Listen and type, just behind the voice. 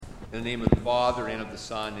In the name of the Father, and of the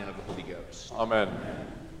Son, and of the Holy Ghost. Amen.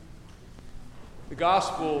 The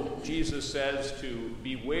Gospel, Jesus says to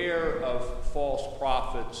beware of false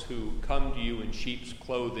prophets who come to you in sheep's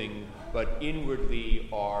clothing, but inwardly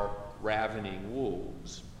are ravening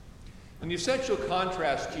wolves. And the essential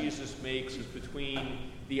contrast Jesus makes is between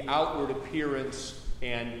the outward appearance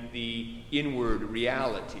and the inward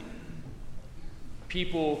reality.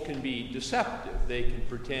 People can be deceptive. They can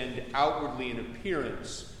pretend outwardly in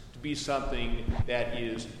appearance to be something that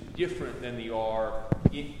is different than they are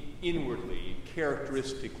inwardly,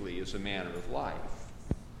 characteristically, as a manner of life.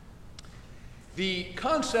 The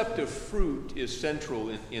concept of fruit is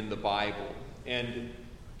central in the Bible, and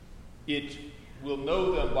it will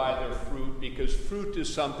know them by their fruit because fruit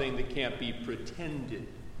is something that can't be pretended.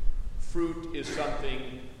 Fruit is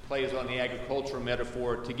something, plays on the agricultural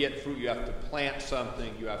metaphor. To get fruit, you have to plant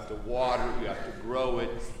something, you have to water it, you have to grow it.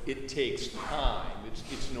 It takes time.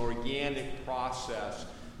 It's an organic process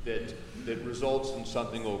that results in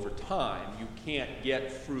something over time. You can't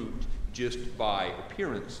get fruit just by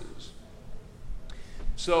appearances.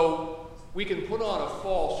 So we can put on a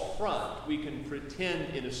false front. We can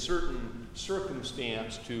pretend in a certain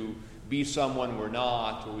circumstance to be someone we're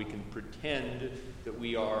not, or we can pretend that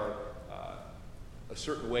we are a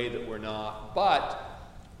certain way that we're not. But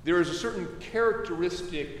there is a certain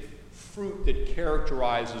characteristic fruit that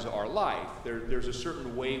characterizes our life. There's a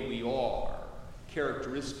certain way we are,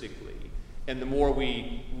 characteristically. And the more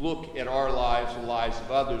we look at our lives, the lives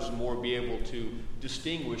of others, the more we'll be able to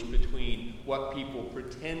distinguish between what people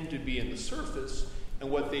pretend to be in the surface and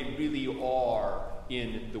what they really are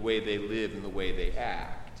in the way they live and the way they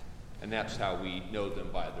act. And that's how we know them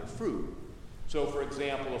by their fruit. So, for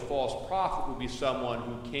example, a false prophet would be someone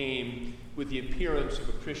who came with the appearance of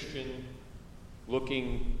a Christian,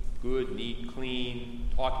 looking good, neat, clean,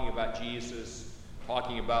 talking about Jesus,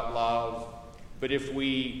 talking about love. But if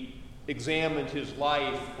we examined his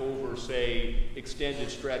life over, say,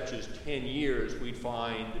 extended stretches, 10 years, we'd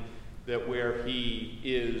find that where he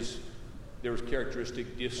is, there's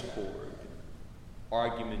characteristic discord,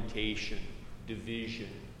 argumentation, division.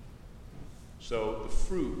 So the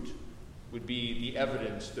fruit would be the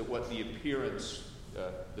evidence that what the appearance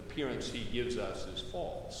he gives us is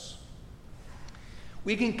false.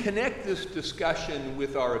 We can connect this discussion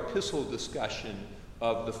with our epistle discussion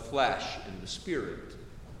of the flesh and the spirit,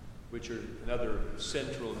 which are another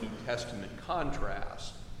central New Testament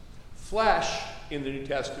contrast. Flesh in the New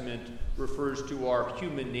Testament refers to our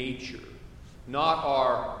human nature, not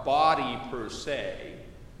our body per se.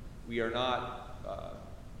 We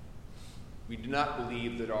do not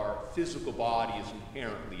believe that our physical body is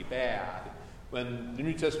inherently bad. When the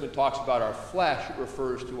New Testament talks about our flesh, it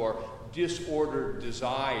refers to our disordered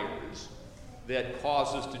desires that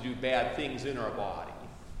cause us to do bad things in our body.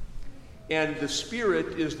 And the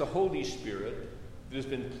Spirit is the Holy Spirit that has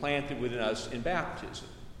been planted within us in baptism.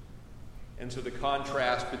 And so the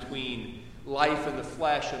contrast between life in the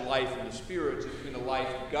flesh and life in the Spirit is between a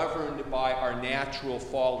life governed by our natural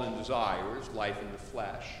fallen desires, life in the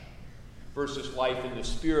flesh, versus life in the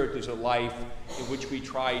Spirit is a life in which we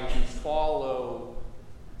try to follow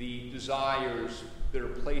the desires that are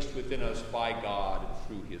placed within us by God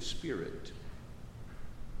through his Spirit.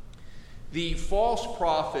 The false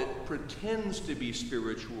prophet pretends to be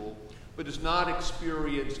spiritual, but does not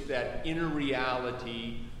experience that inner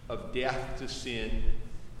reality of death to sin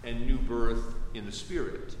and new birth in the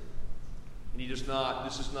Spirit. And this is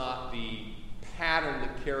not the pattern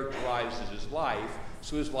that characterizes his life,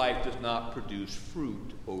 so his life does not produce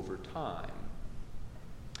fruit over time.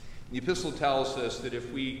 The epistle tells us that if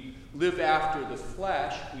we live after the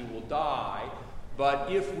flesh, we will die, but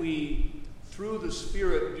if we, through the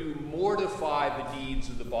Spirit, do mortify the deeds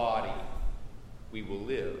of the body, we will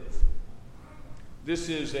live. This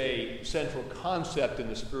is a central concept in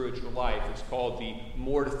the spiritual life. It's called the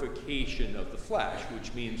mortification of the flesh,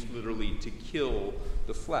 which means literally to kill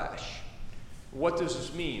the flesh. What does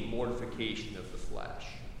this mean, mortification of the flesh?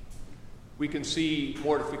 We can see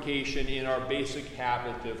mortification in our basic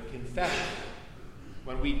habit of confession.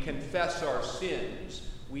 When we confess our sins,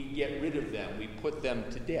 we get rid of them. We put them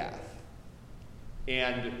to death.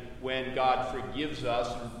 And when God forgives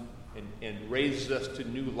us and raises us to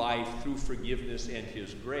new life through forgiveness and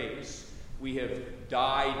his grace, we have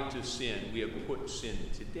died to sin. We have put sin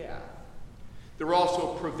to death. There are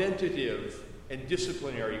also preventative and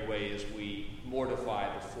disciplinary ways we mortify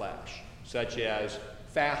the flesh, such as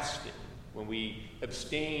fasting, when we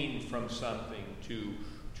abstain from something to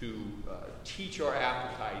teach our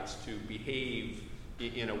appetites to behave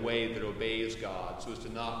in a way that obeys God, so as to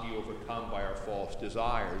not be overcome by our false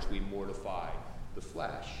desires. We mortify the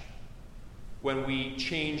flesh. when we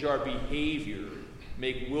change our behavior,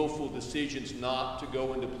 make willful decisions not to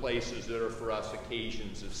go into places that are for us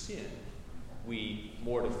occasions of sin, we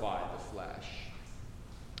mortify the flesh.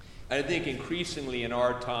 And I think increasingly in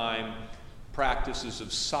our time, practices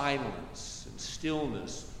of silence and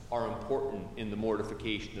stillness are important in the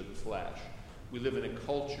mortification of the flesh. We live in a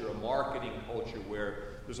culture, a marketing culture, where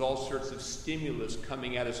there's all sorts of stimulus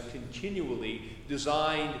coming at us continually,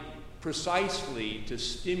 designed precisely to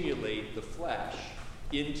stimulate the flesh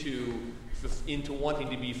into wanting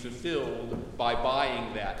to be fulfilled by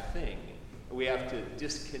buying that thing. We have to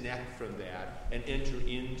disconnect from that and enter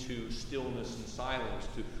into stillness and silence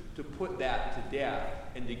to put that to death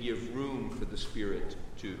and to give room for the Spirit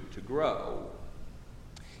to grow.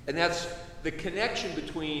 And that's the connection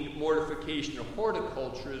between mortification and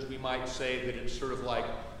horticulture, as we might say that it's sort of like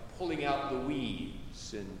pulling out the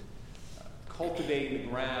weeds and cultivating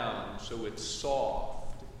the ground so it's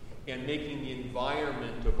soft and making the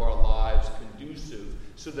environment of our lives conducive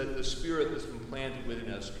so that the Spirit that's been planted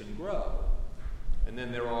within us can grow. And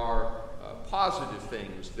then there are positive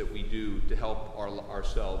things that we do to help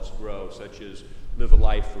ourselves grow, such as live a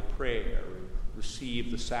life of prayer,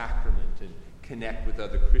 receive the sacrament, and connect with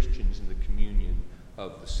other Christians in the communion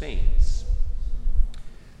of the saints.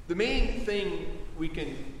 The main thing we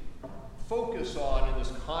can focus on in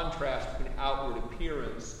this contrast between outward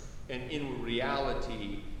appearance and inward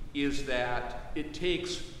reality is that it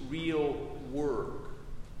takes real work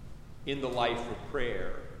in the life of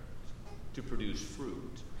prayer to produce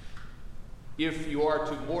fruit. If you are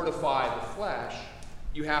to mortify the flesh,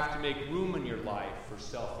 you have to make room in your life for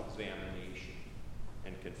self-examination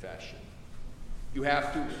and confession. You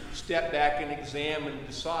have to step back and examine and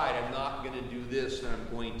decide, I'm not going to do this and I'm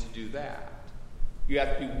going to do that. You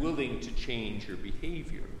have to be willing to change your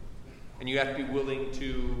behavior. And you have to be willing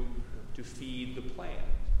to feed the plant,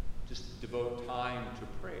 just devote time to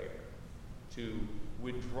prayer, to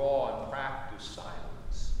withdraw and practice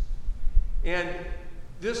silence. And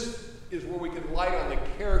this is where we can light on the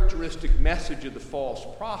characteristic message of the false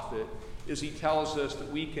prophet, is he tells us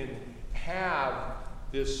that we can have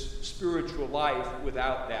this spiritual life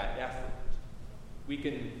without that effort. We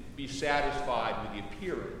can be satisfied with the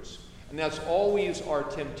appearance. And that's always our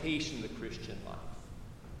temptation in the Christian life,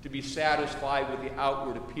 to be satisfied with the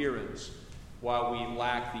outward appearance while we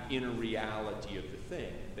lack the inner reality of the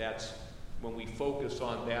thing. That's when we focus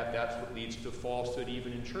on that, that's what leads to falsehood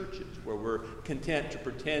even in churches, where we're content to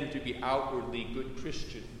pretend to be outwardly good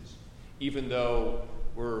Christians, even though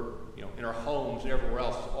we're, in our homes and everywhere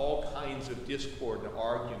else, all kinds of discord and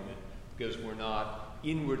argument because we're not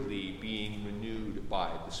inwardly being renewed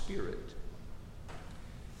by the Spirit.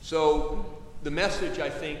 So the message, I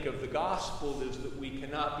think, of the gospel is that we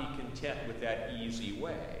cannot be content with that easy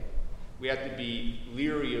way. We have to be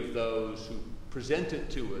leery of those who present it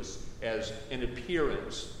to us as an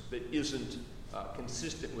appearance that isn't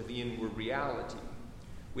consistent with the inward reality.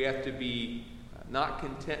 We have to be not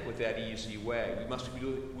content with that easy way. We must be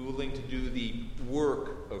willing to do the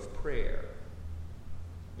work of prayer.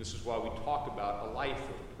 This is why we talk about a life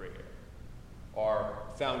of prayer, our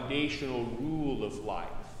foundational rule of life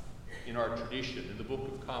in our tradition, in the Book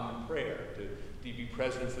of Common Prayer, to be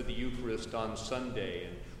present for the Eucharist on Sunday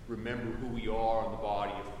and remember who we are in the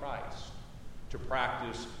body of Christ, to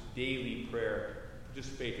practice daily prayer,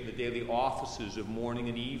 participate in the daily offices of morning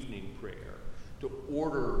and evening prayer, to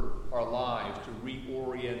order our lives, to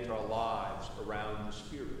reorient our lives around the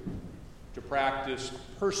Spirit, to practice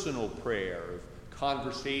personal prayer of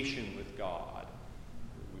conversation with God,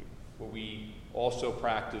 what we also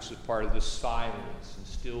practice as part of this silence and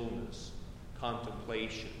stillness,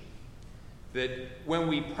 contemplation. That when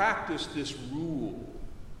we practice this rule,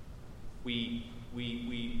 we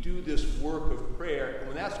do this work of prayer, and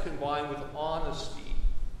when that's combined with honesty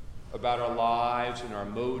about our lives and our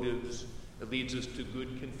motives, it leads us to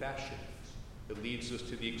good confessions. It leads us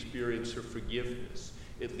to the experience of forgiveness.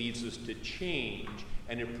 It leads us to change,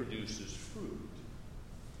 and it produces fruit.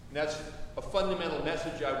 And that's a fundamental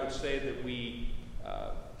message, I would say, that we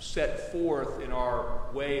set forth in our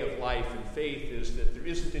way of life and faith, is that there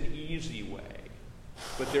isn't an easy way,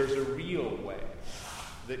 but there's a real way.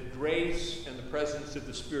 That grace and the presence of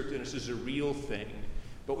the Spirit in us is a real thing,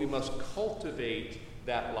 but we must cultivate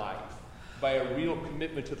that life by a real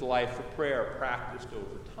commitment to the life of prayer practiced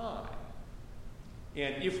over time.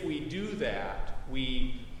 And if we do that,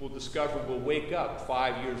 we will discover, we'll wake up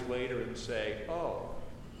 5 years later and say, oh,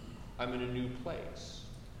 I'm in a new place.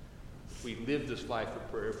 If we live this life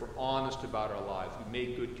of prayer, if we're honest about our lives, we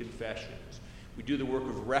make good confessions, we do the work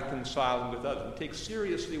of reconciling with others, we take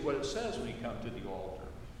seriously what it says when we come to the altar.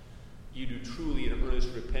 You do truly and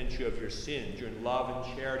earnestly repent you of your sins. You're in love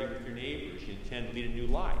and charity with your neighbors. You intend to lead a new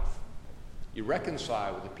life. You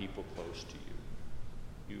reconcile with the people close to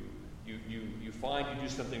you. You find you do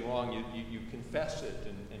something wrong. You confess it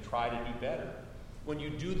and try to do better. When you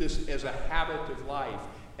do this as a habit of life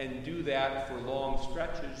and do that for long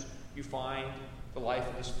stretches, you find the life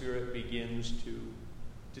of the Spirit begins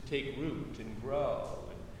to take root and grow.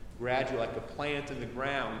 And gradually, like a plant in the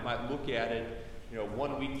ground, we might look at it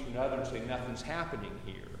 1 week to another and say nothing's happening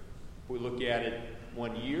here. If we look at it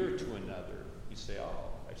 1 year to another, you say,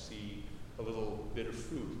 oh, I see a little bit of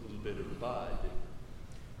fruit, a little bit of bud.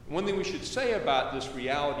 One thing we should say about this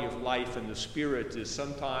reality of life and the Spirit is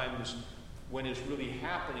sometimes when it's really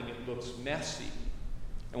happening, it looks messy.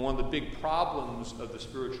 And one of the big problems of the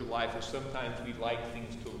spiritual life is sometimes we like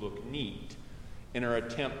things to look neat. In our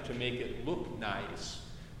attempt to make it look nice,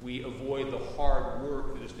 we avoid the hard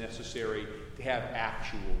work that is necessary to have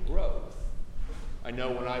actual growth. I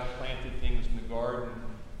know when I've planted things in the garden,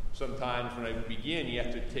 sometimes when I begin, you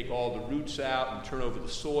have to take all the roots out and turn over the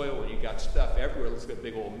soil, and you got stuff everywhere. It looks like a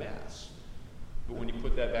big old mess. But when you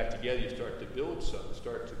put that back together, you start to build something,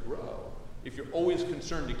 start to grow. If you're always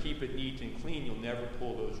concerned to keep it neat and clean, you'll never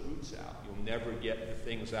pull those roots out. You'll never get the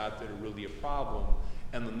things out that are really a problem,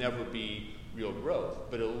 and there'll never be real growth,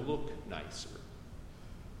 but it'll look nicer.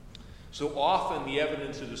 So often the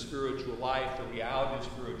evidence of the spiritual life, the reality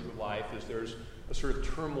of spiritual life, is there's a sort of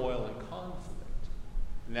turmoil and conflict.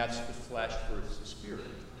 And that's the flesh versus the Spirit.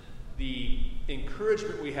 The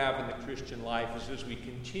encouragement we have in the Christian life is as we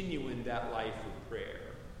continue in that life of prayer,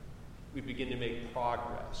 we begin to make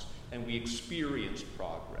progress, and we experience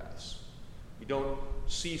progress. We don't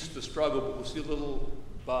cease the struggle, but we'll see a little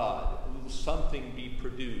bud, a little something be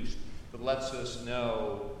produced that lets us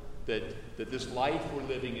know that this life we're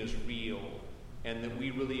living is real, and that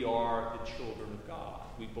we really are the children of God.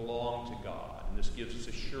 We belong to God, and this gives us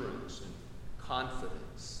assurance and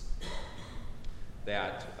confidence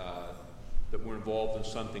that we're involved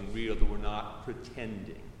in something real, that we're not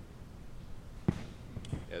pretending.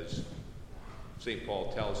 As St.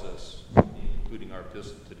 Paul tells us, including our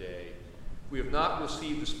epistle today, we have not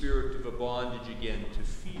received the spirit of a bondage again to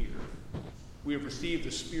fear. We have received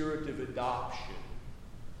the spirit of adoption,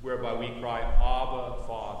 whereby we cry, Abba,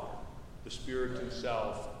 Father. The Spirit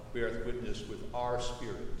himself beareth witness with our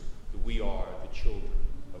spirit that we are the children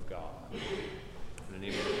of God. In the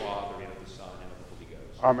name of the Father, and of the Son, and of the Holy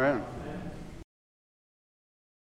Ghost. Amen. Amen.